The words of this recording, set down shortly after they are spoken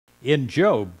In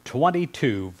Job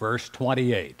 22, verse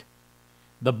 28,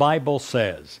 the Bible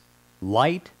says,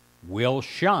 "Light will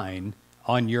shine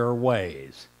on your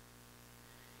ways."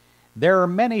 There are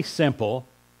many simple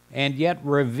and yet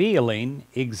revealing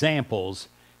examples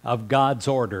of God's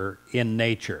order in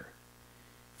nature.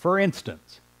 For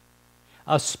instance,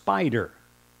 a spider.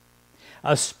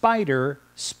 A spider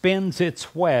spins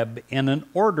its web in an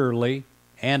orderly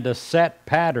and a set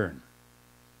pattern.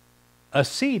 A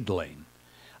seedling.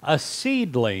 A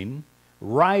seedling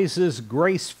rises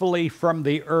gracefully from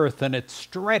the earth and it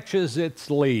stretches its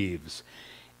leaves.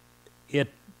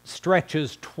 It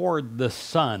stretches toward the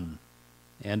sun,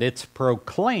 and it's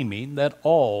proclaiming that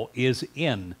all is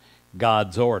in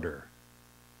God's order.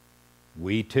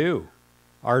 We too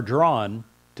are drawn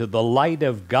to the light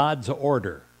of God's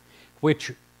order,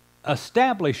 which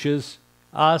establishes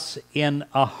us in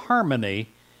a harmony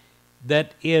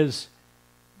that is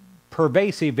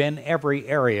pervasive in every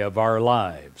area of our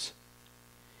lives.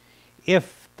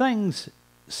 If things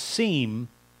seem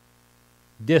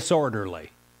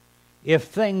disorderly, if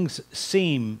things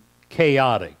seem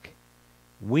chaotic,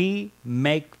 we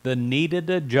make the needed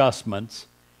adjustments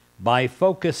by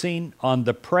focusing on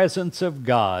the presence of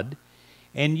God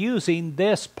and using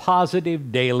this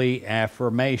positive daily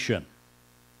affirmation.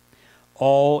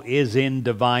 All is in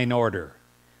divine order,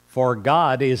 for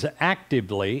God is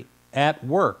actively at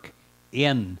work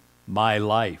in my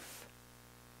life.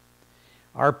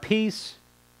 Our peace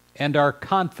and our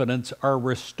confidence are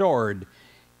restored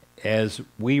as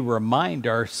we remind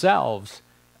ourselves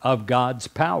of God's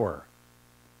power.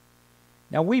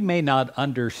 Now, we may not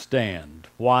understand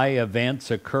why events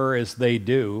occur as they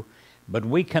do, but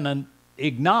we can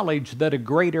acknowledge that a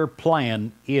greater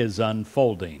plan is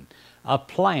unfolding, a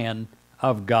plan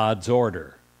of God's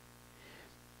order.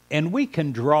 And we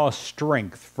can draw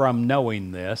strength from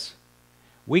knowing this.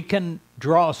 We can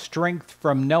draw strength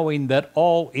from knowing that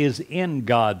all is in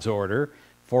God's order,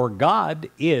 for God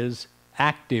is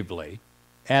actively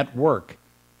at work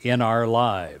in our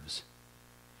lives.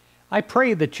 I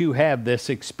pray that you have this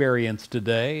experience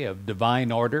today of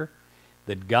divine order,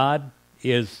 that God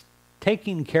is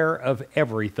taking care of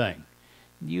everything.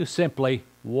 You simply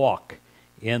walk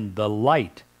in the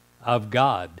light of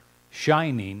God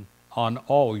shining on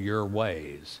all your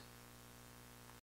ways.